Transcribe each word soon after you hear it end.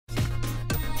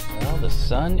The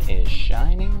sun is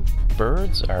shining,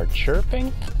 birds are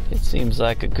chirping. It seems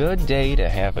like a good day to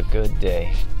have a good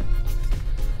day.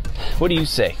 What do you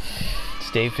say? It's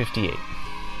day 58.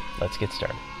 Let's get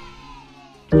started.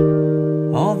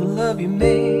 All the love you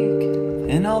make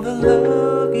and all the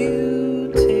love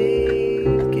you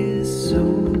take is so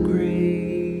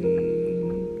great.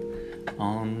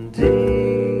 On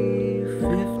day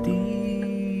 58.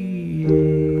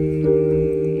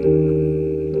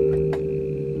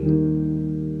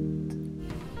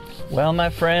 Well, my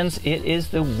friends, it is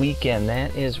the weekend.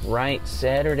 That is right.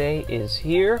 Saturday is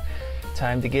here.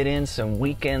 Time to get in some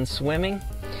weekend swimming.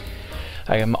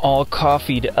 I am all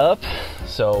coffeeed up,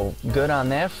 so good on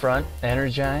that front.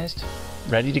 Energized,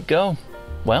 ready to go.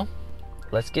 Well,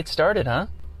 let's get started, huh?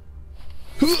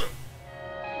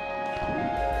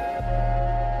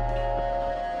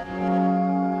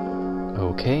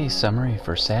 Okay, summary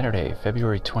for Saturday,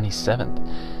 February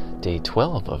 27th, day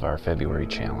 12 of our February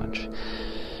challenge.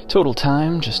 Total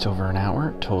time, just over an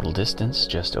hour. Total distance,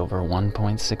 just over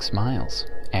 1.6 miles.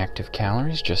 Active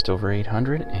calories, just over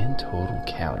 800. And total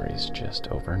calories, just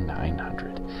over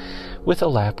 900. With a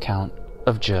lap count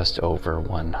of just over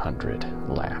 100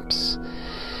 laps.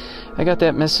 I got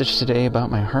that message today about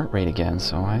my heart rate again,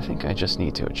 so I think I just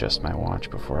need to adjust my watch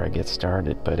before I get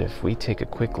started. But if we take a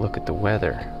quick look at the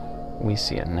weather, we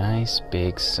see a nice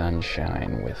big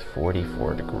sunshine with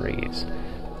 44 degrees.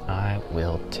 I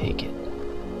will take it.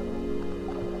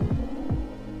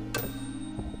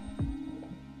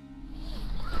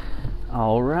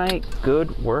 All right,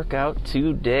 good workout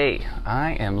today.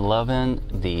 I am loving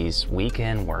these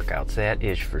weekend workouts, that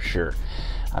is for sure.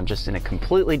 I'm just in a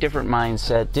completely different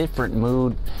mindset, different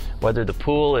mood. Whether the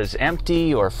pool is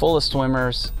empty or full of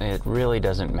swimmers, it really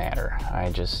doesn't matter.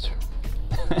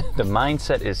 The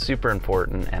mindset is super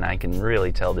important, and I can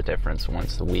really tell the difference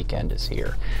once the weekend is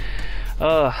here.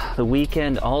 The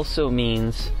weekend also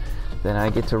means that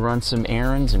I get to run some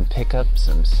errands and pick up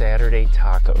some Saturday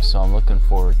tacos, so I'm looking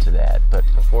forward to that. But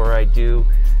before I do,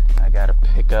 I gotta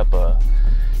pick up a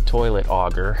toilet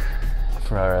auger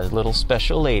for a little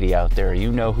special lady out there.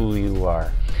 You know who you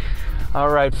are. All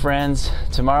right, friends,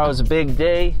 tomorrow's a big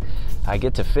day. I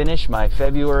get to finish my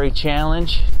February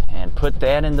challenge and put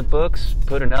that in the books,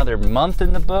 put another month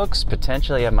in the books,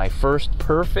 potentially have my first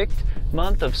perfect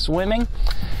month of swimming.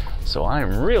 So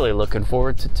I'm really looking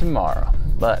forward to tomorrow.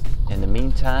 But in the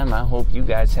meantime, I hope you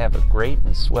guys have a great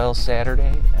and swell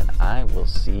Saturday, and I will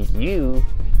see you